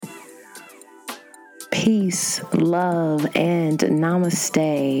Peace, love, and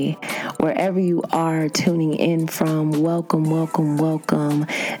namaste. Wherever you are tuning in from, welcome, welcome, welcome.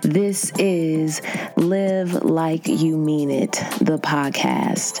 This is Live Like You Mean It, the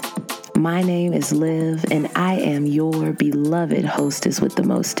podcast. My name is Liv, and I am your beloved hostess with the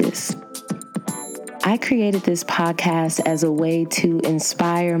mostest. I created this podcast as a way to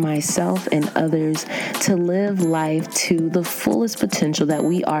inspire myself and others to live life to the fullest potential that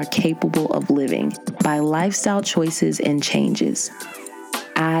we are capable of living by lifestyle choices and changes.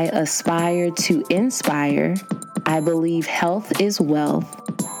 I aspire to inspire. I believe health is wealth,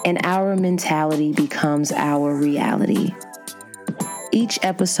 and our mentality becomes our reality. Each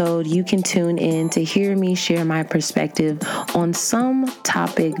episode, you can tune in to hear me share my perspective on some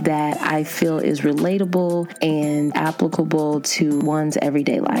topic that I feel is relatable and applicable to one's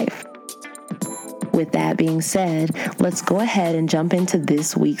everyday life. With that being said, let's go ahead and jump into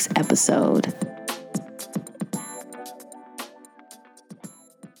this week's episode.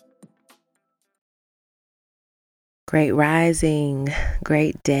 Great rising,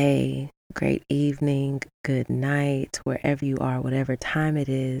 great day, great evening, good night, wherever you are, whatever time it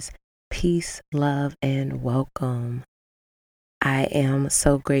is. Peace, love, and welcome. I am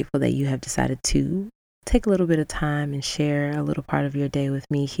so grateful that you have decided to take a little bit of time and share a little part of your day with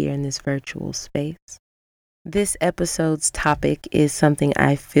me here in this virtual space. This episode's topic is something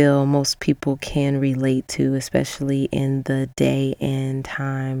I feel most people can relate to, especially in the day and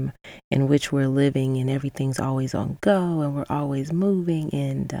time in which we're living, and everything's always on go and we're always moving,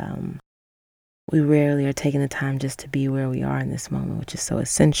 and we rarely are taking the time just to be where we are in this moment, which is so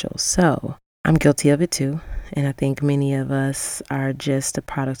essential. So I'm guilty of it too, and I think many of us are just a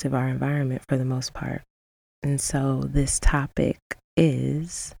product of our environment for the most part. And so this topic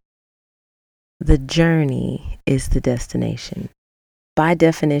is: the journey is the destination. By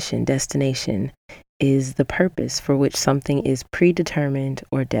definition, destination is the purpose for which something is predetermined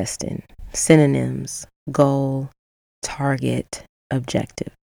or destined. Synonyms: goal, target,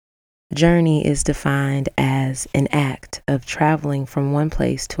 objective. Journey is defined as an act of traveling from one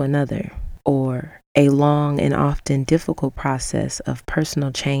place to another, or a long and often difficult process of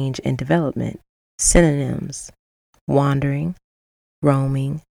personal change and development. Synonyms: wandering,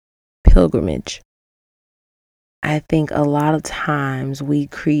 roaming, pilgrimage. I think a lot of times we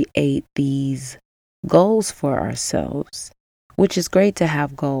create these goals for ourselves, which is great to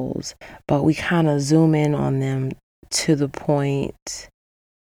have goals, but we kind of zoom in on them to the point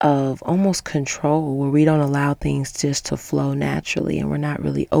of almost control, where we don't allow things just to flow naturally, and we're not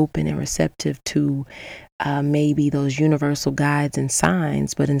really open and receptive to maybe those universal guides and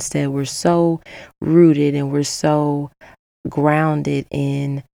signs, but instead we're so rooted and we're so grounded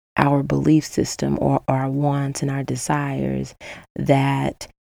in our belief system or our wants and our desires that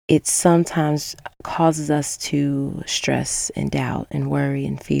it sometimes causes us to stress and doubt and worry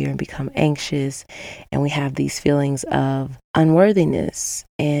and fear and become anxious, and we have these feelings of unworthiness.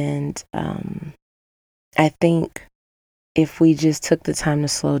 And I think if we just took the time to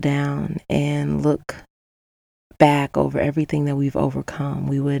slow down and look back over everything that we've overcome,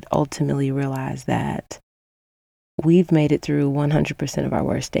 we would ultimately realize that we've made it through 100% of our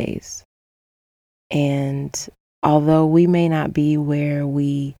worst days. And although we may not be where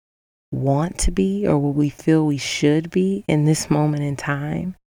we want to be or where we feel we should be in this moment in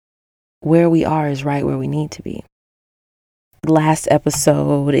time, where we are is right where we need to be. Last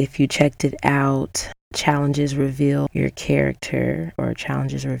episode, if you checked it out, challenges reveal your character, or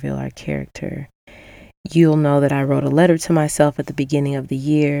challenges reveal our character. You'll know that I wrote a letter to myself at the beginning of the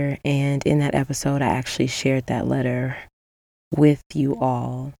year, and in that episode, I actually shared that letter with you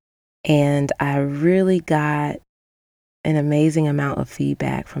all. And I really got an amazing amount of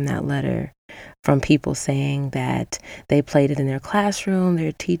feedback from that letter, from people saying that they played it in their classroom,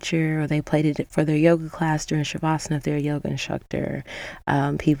 their teacher, or they played it for their yoga class during Shavasana if they're a yoga instructor.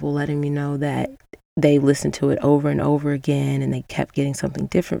 People letting me know that they listened to it over and over again and they kept getting something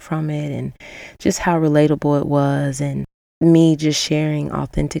different from it, and just how relatable it was, and me just sharing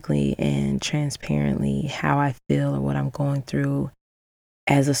authentically and transparently how I feel or what I'm going through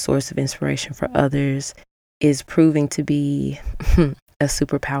as a source of inspiration for others is proving to be a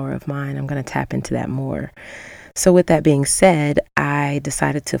superpower of mine. I'm going to tap into that more. So with that being said, I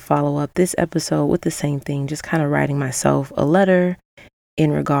decided to follow up this episode with the same thing, just kind of writing myself a letter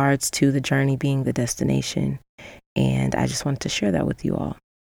in regards to the journey being the destination. And I just wanted to share that with you all.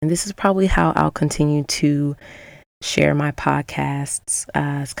 And this is probably how I'll continue to share my podcasts.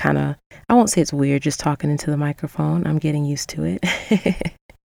 It's kind of, I won't say it's weird just talking into the microphone. I'm getting used to it.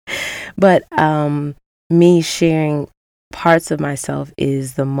 But me sharing parts of myself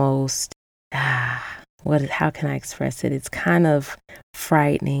is the most how can I express it? It's kind of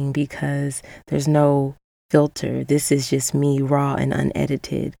frightening because there's no filter. This is just me, raw and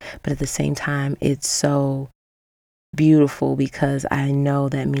unedited. But at the same time, it's so beautiful because I know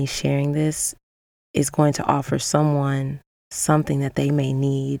that me sharing this is going to offer someone something that they may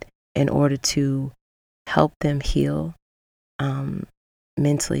need in order to help them heal,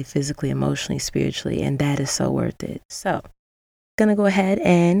 mentally, physically, emotionally, spiritually, and that is so worth it. So, gonna go ahead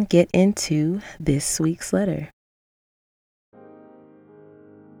and get into this week's letter.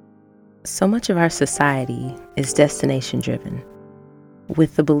 So much of our society is destination driven,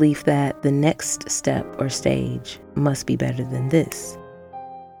 with the belief that the next step or stage must be better than this.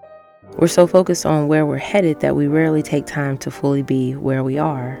 We're so focused on where we're headed that we rarely take time to fully be where we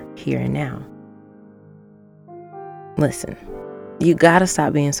are, here and now. Listen, you gotta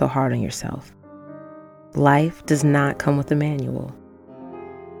stop being so hard on yourself. Life does not come with a manual.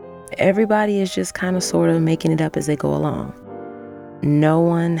 Everybody is just kind of sort of making it up as they go along. No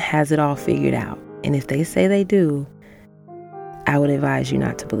one has it all figured out, and if they say they do, I would advise you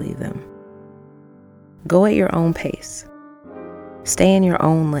not to believe them. Go at your own pace. Stay in your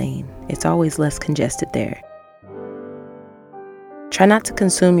own lane. It's always less congested there. Try not to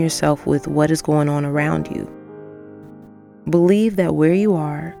consume yourself with what is going on around you. Believe that where you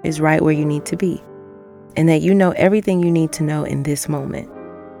are is right where you need to be, and that you know everything you need to know in this moment.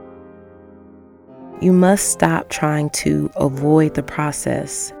 You must stop trying to avoid the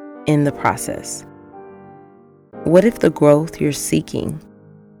process in the process. What if the growth you're seeking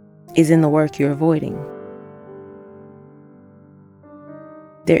is in the work you're avoiding?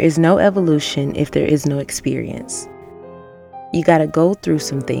 There is no evolution if there is no experience. You got to go through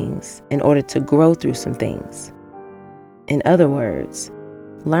some things in order to grow through some things. In other words,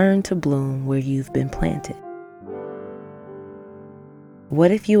 learn to bloom where you've been planted. What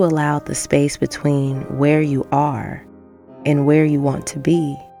if you allowed the space between where you are and where you want to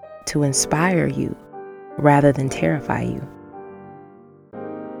be to inspire you rather than terrify you?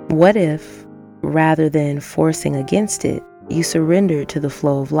 What if, rather than forcing against it, you surrendered to the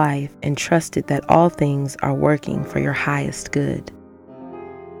flow of life and trusted that all things are working for your highest good?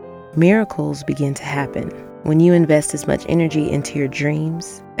 Miracles begin to happen when you invest as much energy into your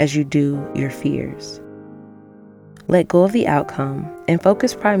dreams as you do your fears. Let go of the outcome and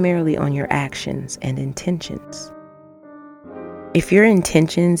focus primarily on your actions and intentions. If your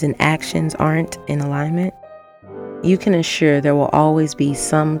intentions and actions aren't in alignment, you can assure there will always be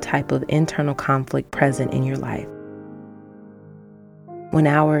some type of internal conflict present in your life. When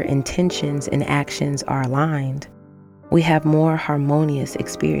our intentions and actions are aligned, we have more harmonious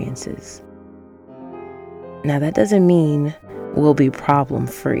experiences. Now, that doesn't mean we'll be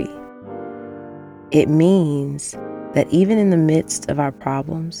problem-free. It means that even in the midst of our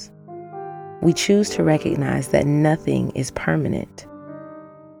problems, we choose to recognize that nothing is permanent.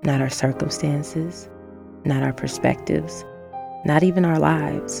 Not our circumstances, not our perspectives, not even our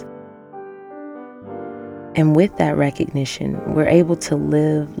lives. And with that recognition, we're able to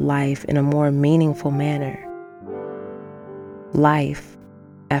live life in a more meaningful manner. Life,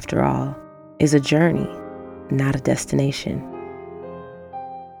 after all, is a journey, not a destination.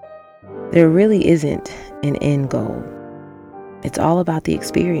 There really isn't an end goal. It's all about the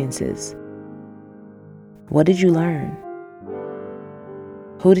experiences. What did you learn?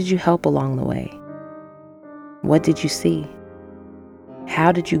 Who did you help along the way? What did you see?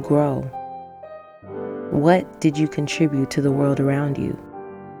 How did you grow? What did you contribute to the world around you?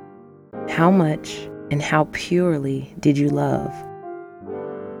 How much and how purely did you love?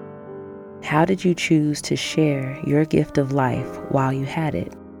 How did you choose to share your gift of life while you had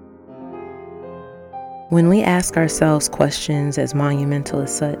it? When we ask ourselves questions as monumental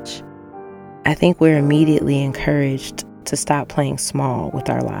as such, I think we're immediately encouraged to stop playing small with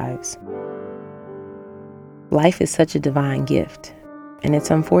our lives. Life is such a divine gift, and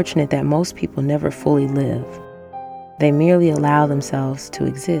it's unfortunate that most people never fully live. They merely allow themselves to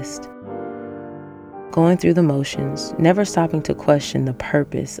exist, going through the motions, never stopping to question the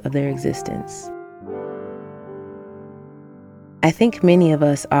purpose of their existence. I think many of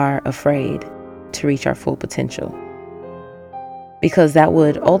us are afraid to reach our full potential, because that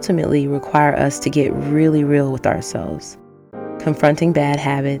would ultimately require us to get really real with ourselves, confronting bad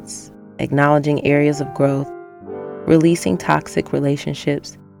habits, acknowledging areas of growth, releasing toxic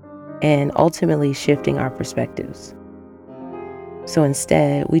relationships, and ultimately shifting our perspectives. So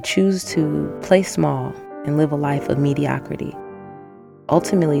instead, we choose to play small and live a life of mediocrity,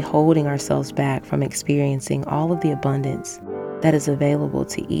 ultimately holding ourselves back from experiencing all of the abundance that is available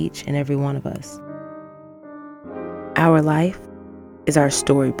to each and every one of us. Our life is our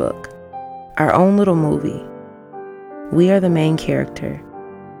storybook, our own little movie. We are the main character.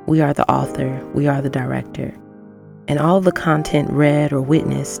 We are the author. We are the director. And all of the content read or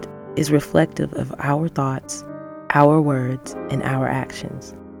witnessed is reflective of our thoughts, our words, and our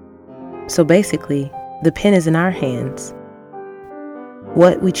actions. So basically, the pen is in our hands.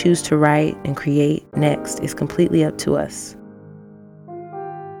 What we choose to write and create next is completely up to us.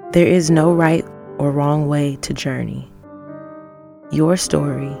 There is no right or wrong way to journey. Your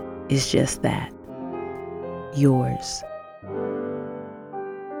story is just that, yours.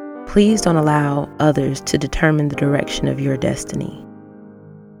 Please don't allow others to determine the direction of your destiny.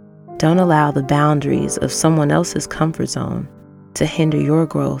 Don't allow the boundaries of someone else's comfort zone to hinder your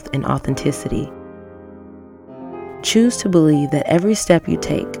growth and authenticity. Choose to believe that every step you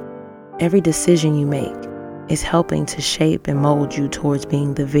take, every decision you make, is helping to shape and mold you towards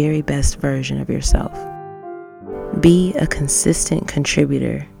being the very best version of yourself. Be a consistent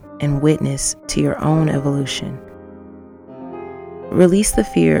contributor and witness to your own evolution. Release the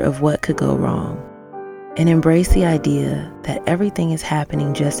fear of what could go wrong and embrace the idea that everything is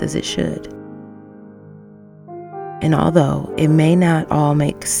happening just as it should. And although it may not all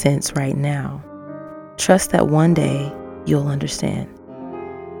make sense right now, trust that one day you'll understand.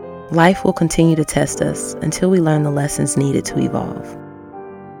 Life will continue to test us until we learn the lessons needed to evolve.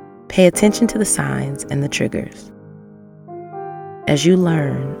 Pay attention to the signs and the triggers. As you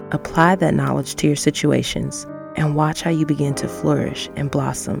learn, apply that knowledge to your situations and watch how you begin to flourish and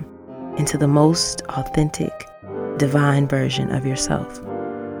blossom into the most authentic, divine version of yourself.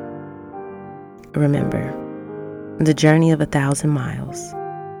 Remember, the journey of 1,000 miles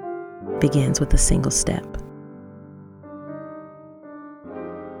begins with a single step.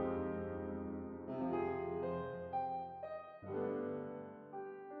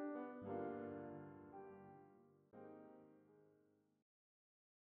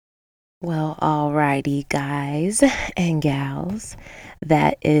 Well, alrighty, guys and gals,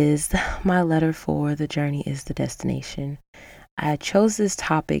 that is my letter for The Journey is the Destination. I chose this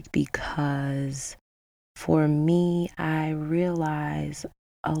topic because for me, I realize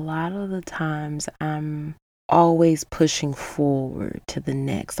a lot of the times I'm always pushing forward to the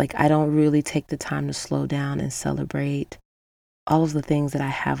next. Like, I don't really take the time to slow down and celebrate all of the things that I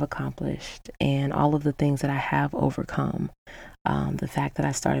have accomplished and all of the things that I have overcome. The fact that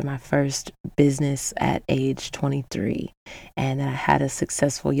I started my first business at age 23 and that I had a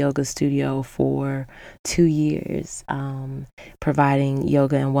successful yoga studio for 2 years, providing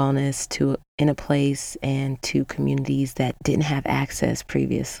yoga and wellness in a place and to communities that didn't have access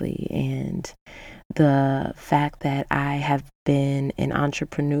previously. And the fact that I have been an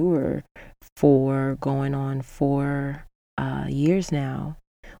entrepreneur for going on 4 years now.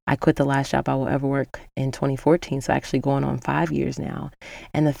 I quit the last job I will ever work in 2014, so actually going on 5 years now.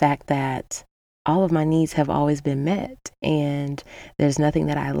 And the fact that all of my needs have always been met and there's nothing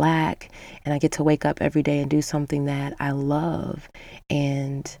that I lack, and I get to wake up every day and do something that I love.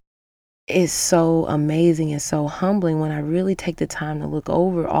 And it's so amazing and so humbling when I really take the time to look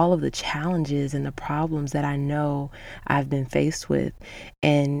over all of the challenges and the problems that I know I've been faced with.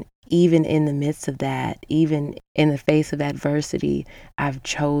 And even in the midst of that, even in the face of adversity, I've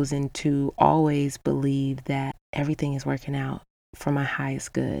chosen to always believe that everything is working out for my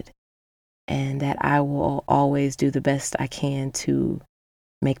highest good and that I will always do the best I can to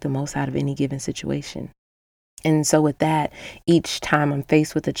make the most out of any given situation. And so with that, each time I'm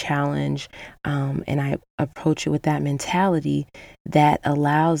faced with a challenge, and I approach it with that mentality, that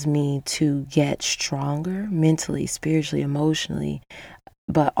allows me to get stronger mentally, spiritually, emotionally,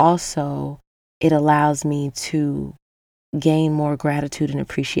 but also it allows me to gain more gratitude and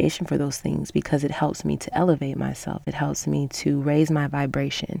appreciation for those things because it helps me to elevate myself. It helps me to raise my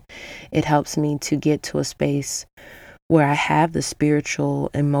vibration. It helps me to get to a space where I have the spiritual,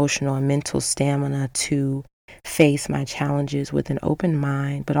 emotional, and mental stamina to face my challenges with an open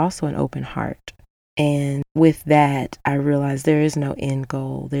mind, but also an open heart. And with that, I realized there is no end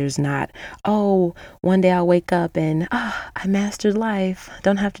goal. There's not, oh, one day I'll wake up and, I mastered life.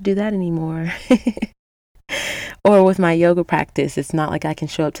 Don't have to do that anymore. Or with my yoga practice, it's not like I can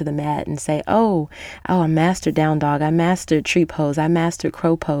show up to the mat and say, I mastered down dog. I mastered tree pose. I mastered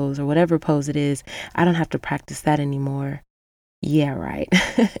crow pose or whatever pose it is. I don't have to practice that anymore. Yeah, right.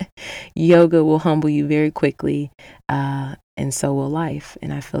 Yoga will humble you very quickly, and so will life.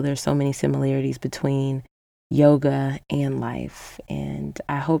 And I feel there's so many similarities between yoga and life. And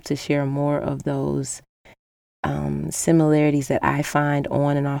I hope to share more of those similarities that I find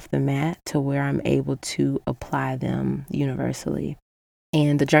on and off the mat to where I'm able to apply them universally.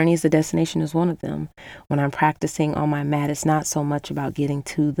 And the journey is the destination is one of them. When I'm practicing on my mat, it's not so much about getting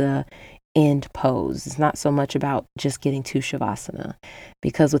to the end pose. It's not so much about just getting to Shavasana,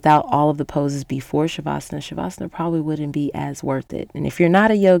 because without all of the poses before Shavasana probably wouldn't be as worth it. And if you're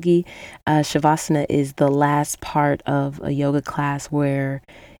not a yogi, Shavasana is the last part of a yoga class where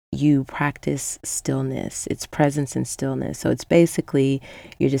you practice stillness. It's presence and stillness. So it's basically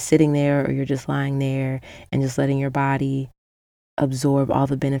you're just sitting there or you're just lying there and just letting your body absorb all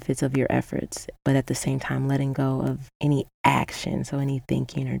the benefits of your efforts, but at the same time letting go of any action, so any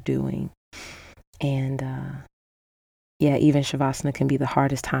thinking or doing. And even Shavasana can be the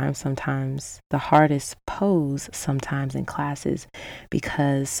hardest time sometimes, the hardest pose sometimes in classes,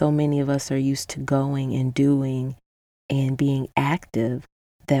 because so many of us are used to going and doing and being active,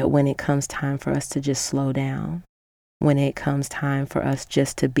 that when it comes time for us to just slow down, when it comes time for us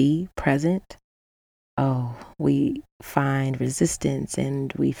just to be present, we find resistance,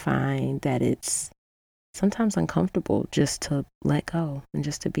 and we find that it's sometimes uncomfortable just to let go and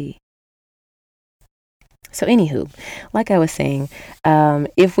just to be. So anywho, like I was saying,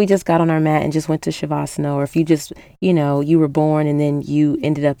 if we just got on our mat and just went to Shavasana, or if you just, you were born and then you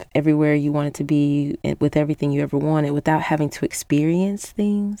ended up everywhere you wanted to be with everything you ever wanted without having to experience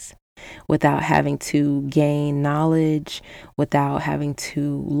things, without having to gain knowledge, without having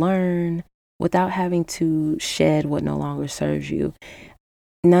to learn, without having to shed what no longer serves you,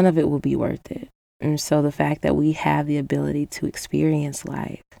 none of it will be worth it. And so the fact that we have the ability to experience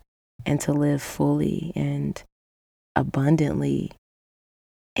life and to live fully and abundantly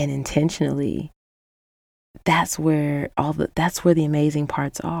and intentionally, that's where the amazing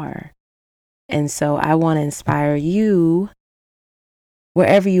parts are. And so I want to inspire you,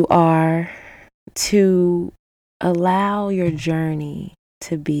 wherever you are, to allow your journey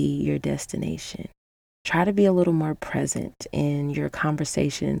to be your destination. Try to be a little more present in your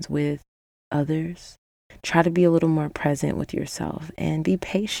conversations with others. Try to be a little more present with yourself and be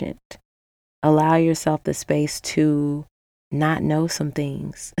patient. Allow yourself the space to not know some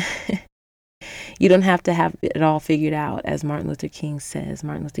things. You don't have to have it all figured out, as Martin Luther King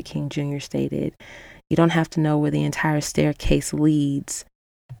Jr. stated. You don't have to know where the entire staircase leads.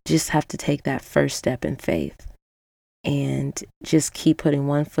 Just have to take that first step in faith and just keep putting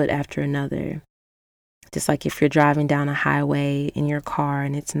one foot after another. Just like if you're driving down a highway in your car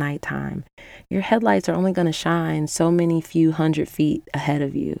and it's nighttime, your headlights are only going to shine so many few 100 feet ahead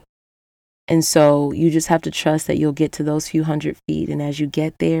of you. And so you just have to trust that you'll get to those few 100 feet. And as you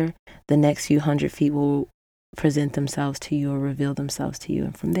get there, the next few 100 feet will present themselves to you or reveal themselves to you.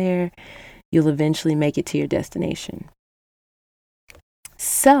 And from there, you'll eventually make it to your destination.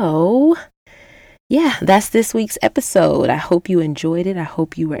 So that's this week's episode. I hope you enjoyed it. I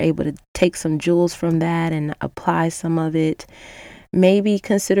hope you were able to take some jewels from that and apply some of it. Maybe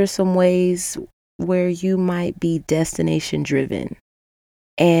consider some ways where you might be destination driven,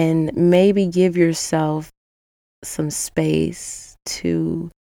 and maybe give yourself some space to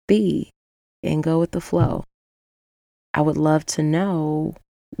be and go with the flow. I would love to know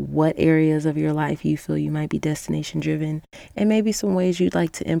what areas of your life you feel you might be destination driven, and maybe some ways you'd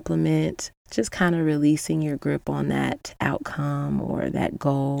like to implement, just kind of releasing your grip on that outcome or that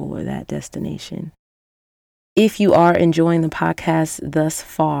goal or that destination. If you are enjoying the podcast thus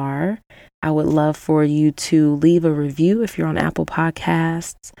far, I would love for you to leave a review if you're on Apple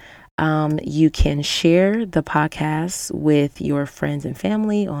Podcasts. You can share the podcast with your friends and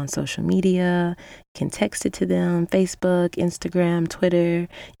family on social media. You can text it to them, Facebook, Instagram, Twitter.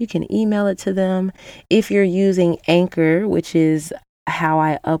 You can email it to them. If you're using Anchor, which is how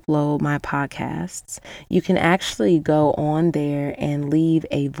I upload my podcasts, you can actually go on there and leave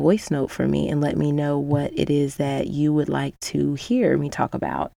a voice note for me and let me know what it is that you would like to hear me talk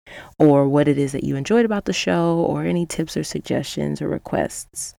about, or what it is that you enjoyed about the show, or any tips or suggestions or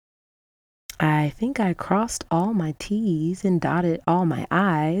requests. I think I crossed all my T's and dotted all my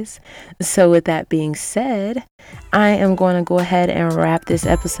I's. So with that being said, I am going to go ahead and wrap this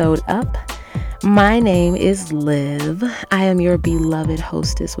episode up. My name is Liv. I am your beloved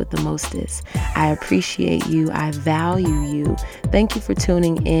hostess with the mostest. I appreciate you. I value you. Thank you for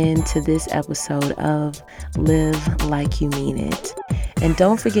tuning in to this episode of Live Like You Mean It. And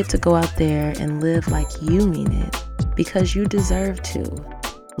don't forget to go out there and live like you mean it, because you deserve to.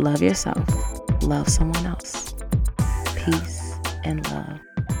 Love yourself. Love someone else. Peace and love.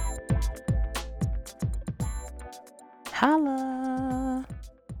 Holla.